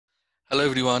Hello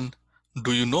everyone.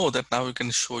 Do you know that now you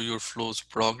can show your flow's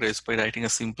progress by writing a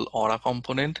simple aura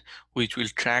component which will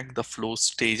track the flow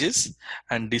stages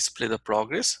and display the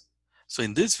progress? So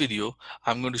in this video,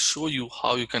 I'm going to show you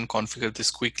how you can configure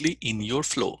this quickly in your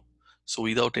flow. So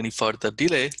without any further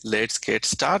delay, let's get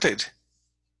started.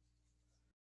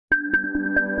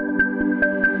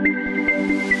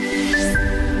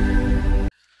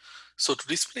 So to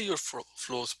display your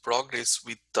flow's progress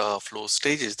with the flow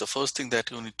stages, the first thing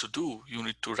that you need to do, you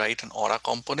need to write an aura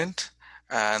component.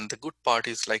 And the good part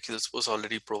is, like, you're supposed to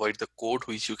already provide the code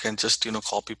which you can just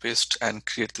copy paste and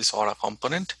create this aura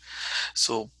component.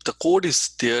 So the code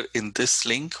is there in this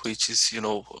link, which is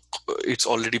it's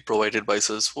already provided by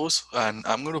Salesforce, and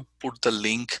I'm going to put the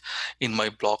link in my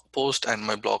blog post, and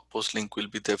my blog post link will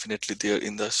be definitely there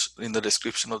in the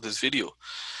description of this video.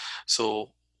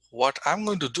 So what I'm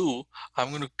going to do, I'm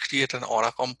going to create an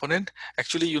aura component.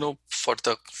 Actually,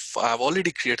 I've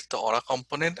already created the aura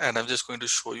component, and I'm just going to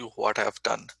show you what I've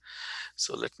done.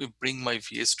 So let me bring my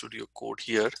VS Studio code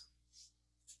here.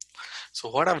 So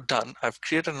what I've done, I've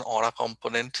created an aura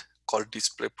component called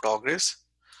display progress.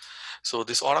 So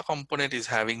this aura component is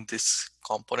having this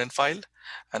component file,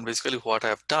 and basically what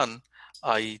I've done,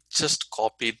 I just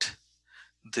copied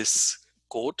this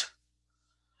code.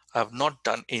 I have not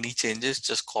done any changes,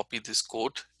 just copy this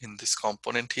code in this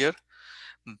component here.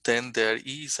 Then there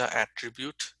is an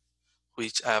attribute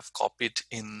which I have copied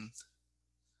in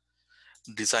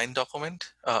design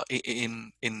document,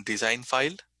 in design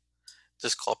file.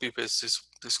 Just copy paste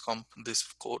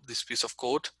this piece of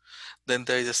code. Then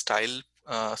there is a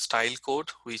style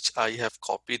code which I have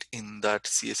copied in that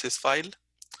CSS file.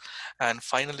 And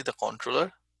finally the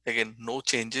controller. Again, no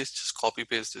changes, just copy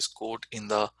paste this code in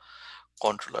the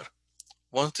controller.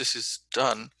 Once this is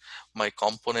done, my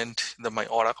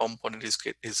aura component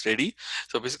is ready.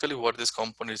 So basically what this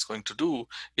component is going to do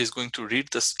is going to read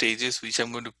the stages which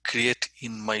I'm going to create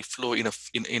in my flow in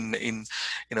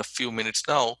a few minutes.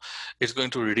 Now it's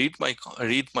going to read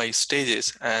my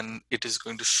stages, and it is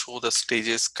going to show the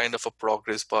stages, kind of a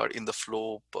progress bar in the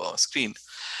flow screen.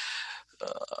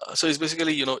 So it's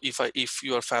basically, if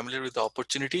you are familiar with the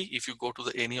opportunity, if you go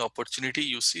to any opportunity,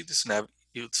 you see this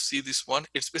one.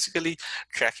 It's basically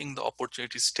tracking the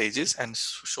opportunity stages and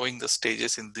showing the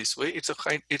stages in this way. It's a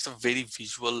very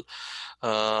visual,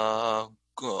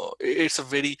 it's a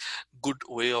very good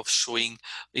way of showing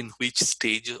in which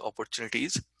stage opportunity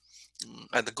is.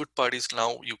 And the good part is,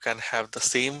 now you can have the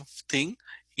same thing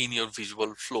in your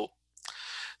visual flow.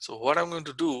 So what I'm going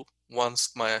to do,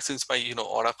 since my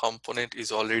aura component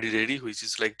is already ready, which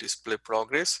is like display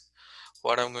progress,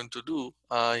 what I'm going to do,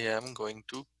 I am going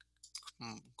to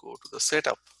go to the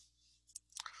setup,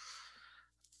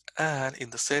 and in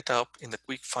the setup, in the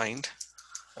quick find,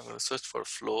 I'm going to search for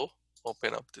flow,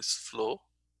 open up this flow,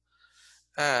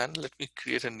 and let me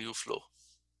create a new flow.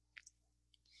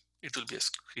 It will be a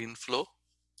screen flow,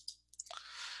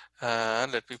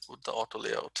 and let me put the auto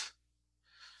layout.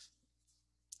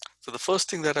 So the first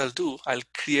thing that I'll do, I'll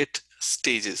create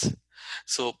stages.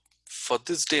 So for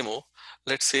this demo,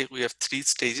 let's say we have 3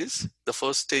 stages. The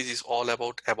first stage is all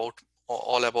about,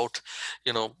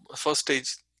 first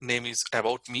stage name is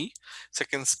about me.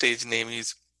 Second stage name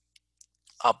is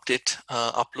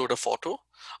upload a photo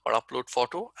or upload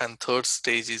photo. And third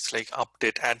stage is like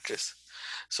update address.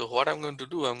 So what I'm going to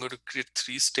do, I'm going to create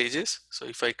 3 stages. So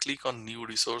if I click on new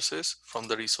resources, from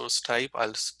the resource type,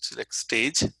 I'll select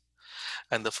stage.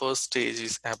 And the first stage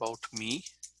is about me.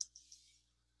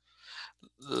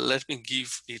 Let me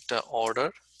give it an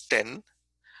order 10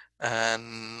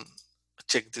 and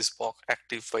check this box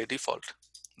active by default.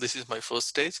 This is my first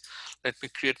stage. Let me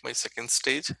create my second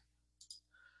stage,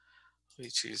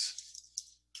 which is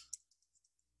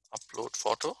upload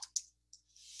photo,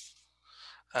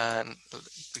 and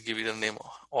give it a name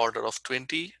order of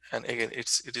 20. And again,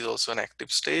 it is also an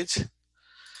active stage.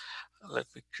 Let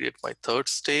me create my third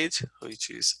stage,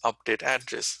 which is update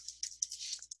address.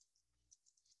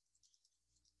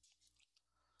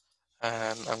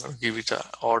 And I'm going to give it an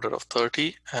order of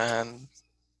 30 and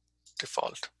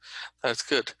default. That's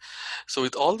good. So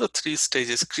with all the 3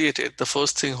 stages created, the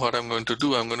first thing what I'm going to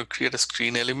do, I'm going to create a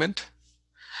screen element.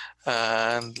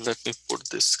 And let me put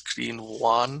this screen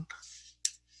 1.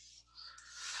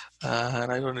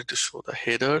 And I don't need to show the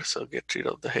header, so get rid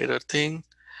of the header thing.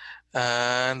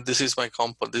 And this is my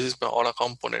component. This is my aura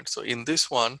component. So in this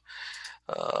one,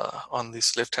 on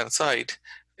this left-hand side,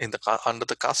 under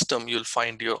the custom, you'll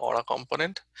find your aura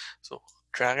component. So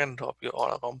drag and drop your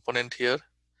aura component here.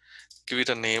 Give it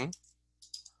a name.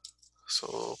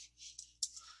 So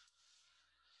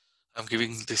I'm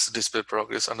giving this display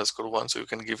progress underscore 1, so you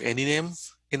can give any name.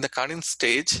 In the current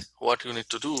stage, what you need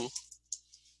to do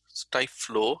is type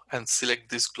flow and select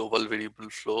this global variable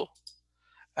flow,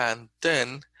 and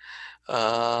then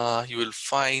you will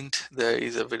find there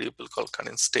is a variable called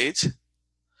current stage.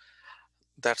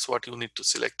 That's what you need to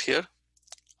select here.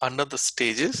 Under the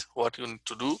stages, what you need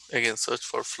to do, again search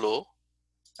for flow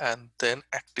and then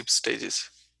active stages.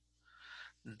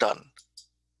 Done.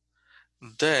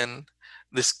 Then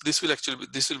this will actually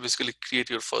this will basically create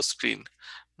your first screen.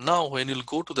 Now when you'll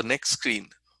go to the next screen,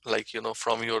 like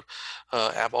from your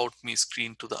about me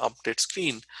screen to the update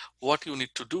screen, what you need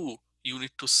to do, you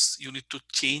need to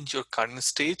change your current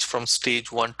stage from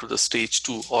stage 1 to the stage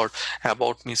 2, or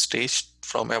about me stage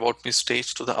from about me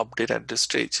stage to the update address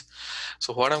stage.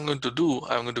 So what I'm going to do,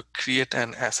 I'm going to create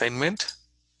an assignment,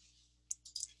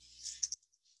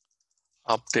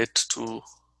 update to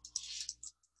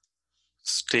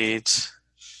stage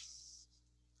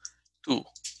 2.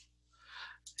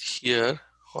 Here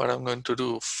what I'm going to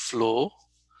do, flow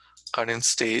current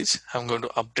stage, I'm going to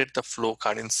update the flow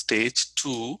current stage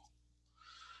to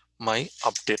my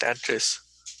update address.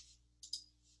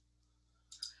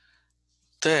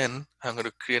 Then I'm going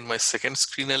to create my second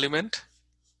screen element,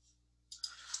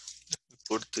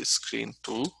 put this screen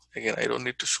 2. Again, I don't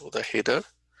need to show the header,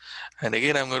 and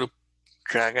again I'm going to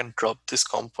drag and drop this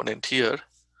component here,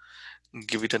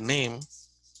 give it a name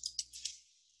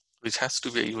which has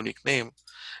to be a unique name.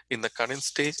 In the current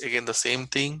stage, again the same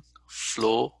thing,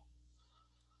 flow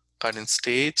current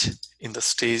stage. In the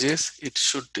stages, it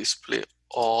should display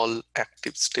all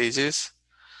active stages.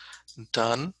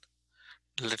 Done.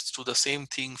 Let's do the same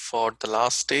thing for the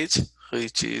last stage,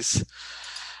 which is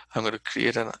I'm going to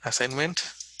create an assignment,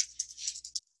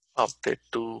 update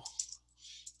to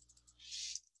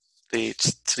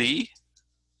stage 3.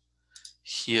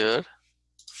 Here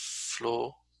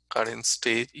flow current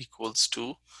stage equals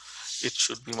to, it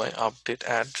should be my update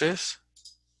address.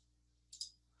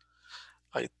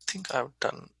 I think I've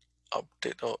done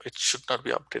update. Oh, it should not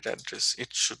be update address,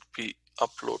 it should be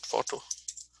upload photo,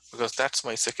 because that's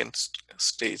my second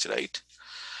stage, right?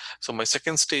 So my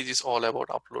second stage is all about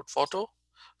upload photo.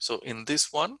 So in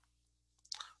this one,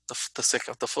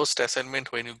 the first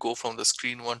assignment, when you go from the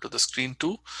screen 1 to the screen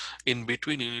 2, in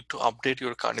between you need to update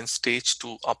your current stage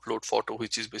to upload photo,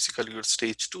 which is basically your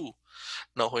stage 2.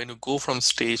 Now when you go from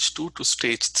stage 2 to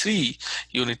stage 3,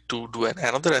 you need to do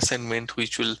another assignment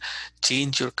which will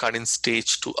change your current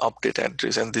stage to update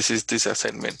address, and this is this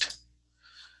assignment,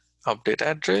 update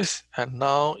address. And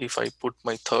now if I put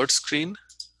my third screen,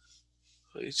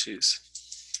 which is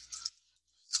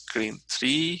screen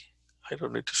 3, I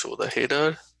don't need to show the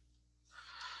header,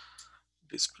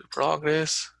 display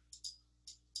progress,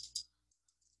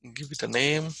 give it a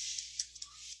name.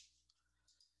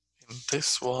 In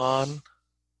this one,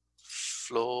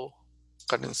 flow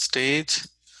current stage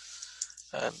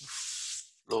and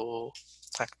flow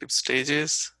active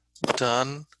stages.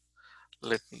 Done.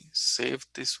 Let me save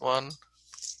this one.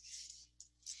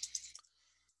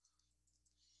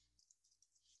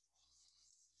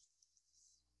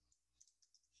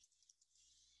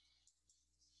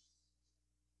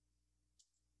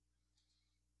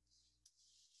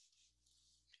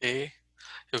 Okay,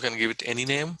 you can give it any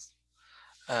name,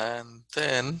 and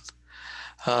then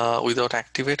without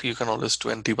activate, you can always do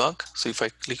and debug. So if I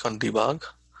click on debug,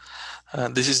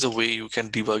 and this is the way you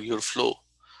can debug your flow.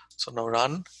 So now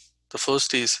run. The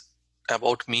first is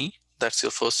about me. That's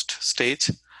your first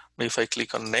stage. Now if I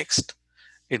click on next,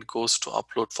 it goes to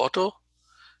upload photo.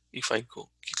 If I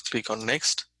click on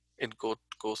next, it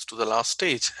goes to the last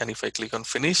stage. And if I click on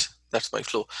finish, that's my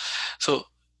flow. So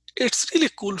it's really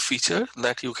cool feature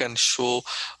that you can show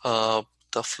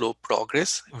the flow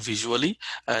progress visually,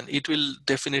 and it will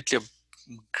definitely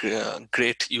a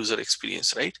great user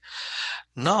experience, right?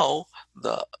 Now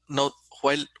now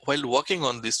while working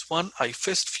on this one, I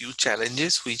faced few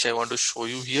challenges which I want to show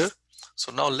you here.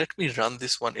 So now let me run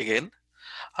this one again.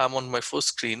 I'm on my first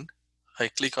screen. I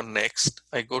click on next.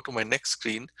 I go to my next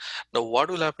screen. Now what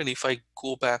will happen if I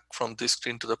go back from this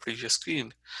screen to the previous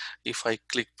screen? If I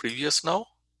click previous now,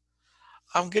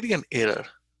 I'm getting an error.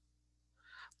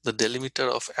 The delimiter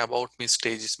of about me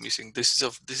stage is missing. This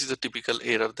is a typical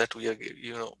error that we are,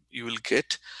 you will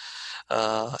get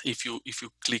if you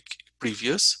click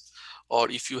previous, or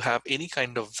if you have any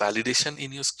kind of validation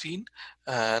in your screen,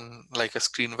 and like a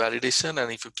screen validation,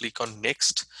 and if you click on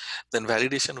next, then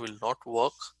validation will not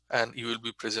work and you will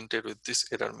be presented with this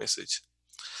error message.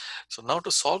 So now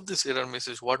to solve this error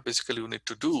message, what basically you need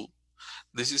to do,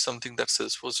 this is something that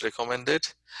Salesforce recommended.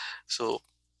 So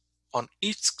on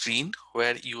each screen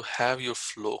where you have your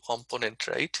flow component,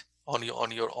 right, on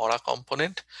your Aura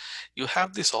component, you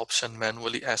have this option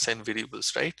manually assign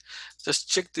variables, right? Just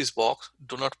check this box,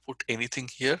 do not put anything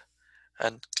here,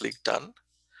 and click done.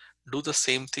 Do the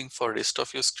same thing for rest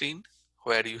of your screen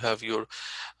where you have your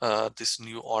this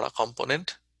new Aura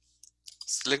component.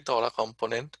 Select the Aura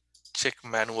component, check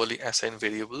manually assign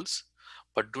variables,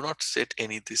 but do not set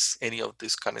any of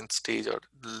this current stage, or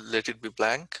let it be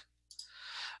blank.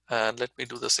 And let me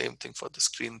do the same thing for the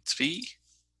screen 3.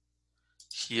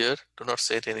 Here, do not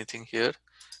set anything here.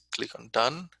 Click on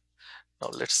done. Now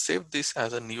let's save this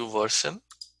as a new version.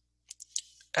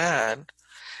 And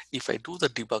if I do the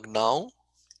debug now,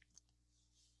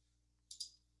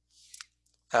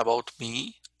 about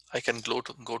me, I can go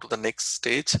to the next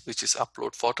stage, which is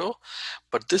upload photo.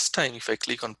 But this time, if I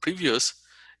click on previous,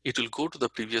 it will go to the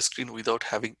previous screen without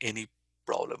having any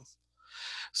problem.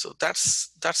 So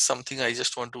that's something I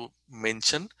just want to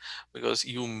mention, because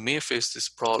you may face this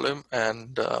problem,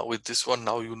 and with this one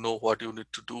now you know what you need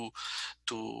to do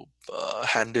to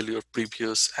handle your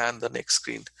previous and the next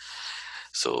screen.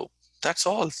 So that's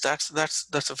all.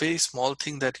 That's a very small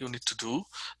thing that you need to do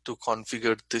to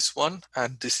configure this one,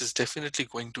 and this is definitely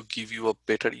going to give you a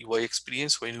better UI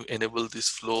experience when you enable this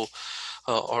flow,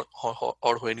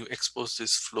 or when you expose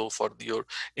this flow for your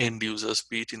end users,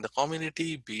 be it in the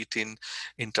community, be it in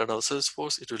internal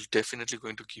Salesforce. It will definitely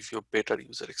going to give you a better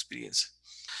user experience.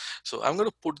 So I'm going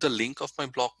to put the link of my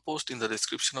blog post in the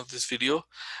description of this video.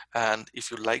 And if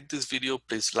you like this video,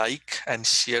 please like and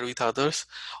share with others.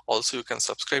 Also, you can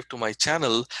subscribe to my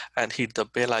channel and hit the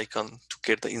bell icon to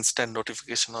get the instant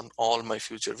notification on all my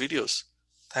future videos.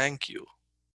 Thank you.